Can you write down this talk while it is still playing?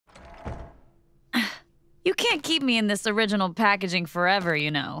You can't keep me in this original packaging forever,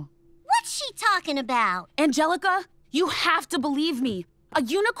 you know. What's she talking about? Angelica, you have to believe me. A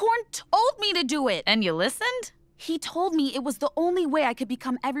unicorn told me to do it. And you listened? He told me it was the only way I could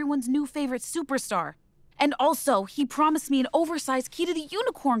become everyone's new favorite superstar. And also, he promised me an oversized key to the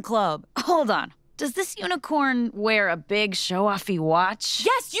Unicorn Club. Hold on. Does this unicorn wear a big show-offy watch?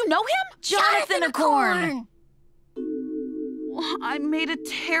 Yes, you know him? Jonathan-a-corn! I made a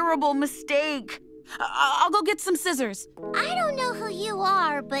terrible mistake. I'll go get some scissors. I don't know who you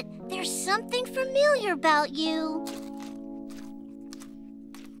are, but there's something familiar about you.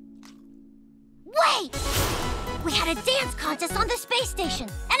 Wait! We had a dance contest on the space station,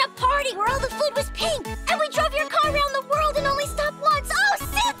 and a party where all the food was pink, and we drove your car around the world and only stopped once. Oh,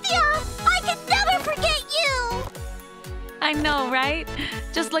 Cynthia! I can never forget you! I know, right?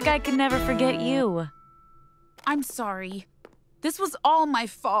 Just like I can never forget you. I'm sorry. This was all my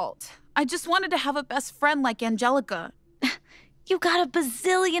fault. I just wanted to have a best friend like Angelica. You got a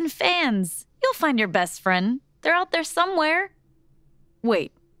bazillion fans. You'll find your best friend. They're out there somewhere.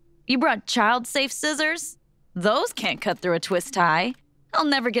 Wait, you brought child-safe scissors? Those can't cut through a twist tie. I'll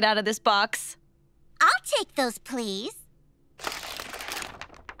never get out of this box. I'll take those, please.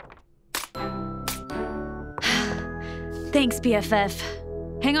 Thanks, BFF.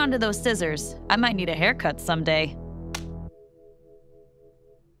 Hang on to those scissors. I might need a haircut someday.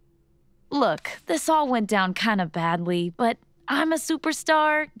 Look, this all went down kind of badly, but I'm a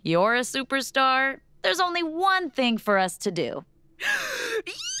superstar, you're a superstar. There's only one thing for us to do.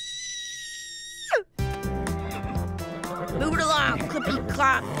 Move it along,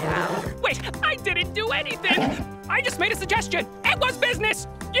 clippy-clop. Wait, I didn't do anything! I just made a suggestion. It was business!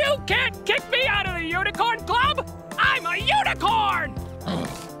 You can't kick me out of the Unicorn Club! I'm a unicorn!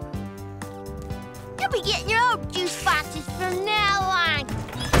 You'll be getting your own juice boxes from now on.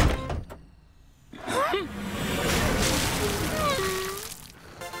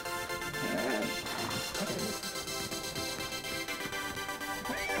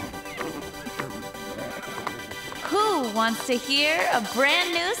 Who wants to hear a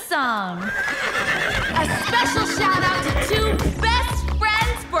brand new song? A special shout out to two best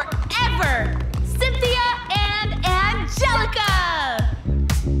friends forever, Cynthia and Angelica.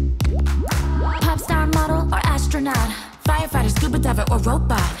 Pop star, model, or astronaut, firefighter, scuba diver, or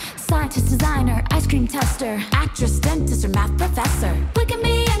robot, scientist, designer, ice cream tester, actress, dentist, or math professor. We can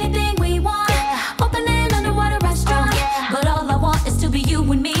be anything we want. Yeah. Open an underwater restaurant. Oh, yeah. But all I want is to be you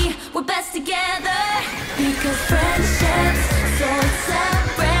and me. We're best together. Because friendships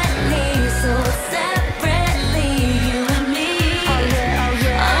so separately, you and me. Oh yeah, oh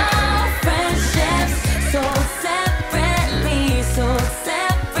yeah. Oh, friendships so separately,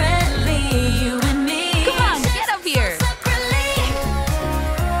 you and me. Come on, get up here.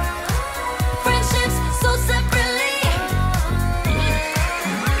 Friendships so separately.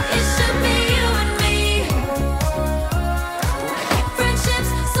 It should be you and me. Friendships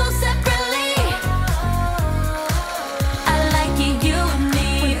so separately. I like it, you and me.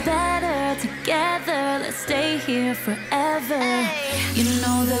 We're better together. Let's stay here forever. Hey. You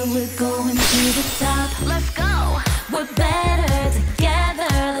know that we're going to the top. Let's go. We're better together.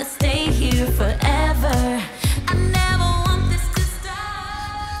 Let's stay here forever. I never want this to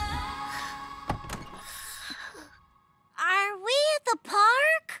stop. Are we at the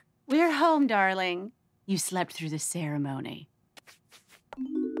park? We're home, darling. You slept through the ceremony.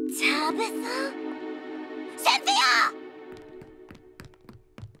 Tabitha? Cynthia!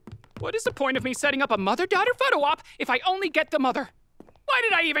 What is the point of me setting up a mother-daughter photo op if I only get the mother? Why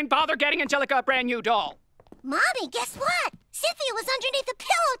did I even bother getting Angelica a brand new doll? Mommy, guess what? Cynthia was underneath the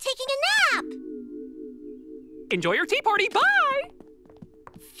pillow taking a nap. Enjoy your tea party, bye!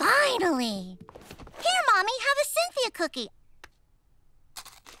 Finally. Here, Mommy, have a Cynthia cookie.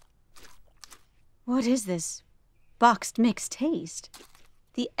 What is this? Boxed mixed taste.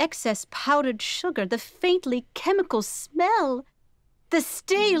 The excess powdered sugar, the faintly chemical smell, the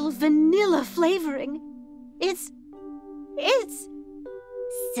stale vanilla flavoring. It's...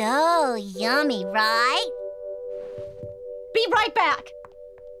 So yummy, right? Be right back.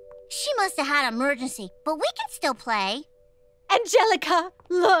 She must have had an emergency, but we can still play. Angelica,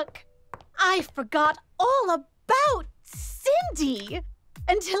 look. I forgot all about Cindy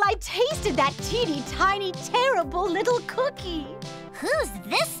until I tasted that teeny tiny terrible little cookie. Who's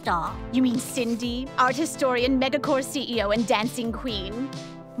this doll? You mean Cindy, art historian, Megacore CEO, and dancing queen?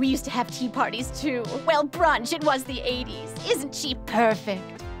 We used to have tea parties too. Well, brunch, it was the 80s. Isn't she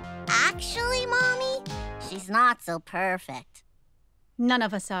perfect? Actually, Mommy, she's not so perfect. None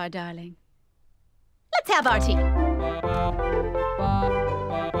of us are, darling. Let's have our tea.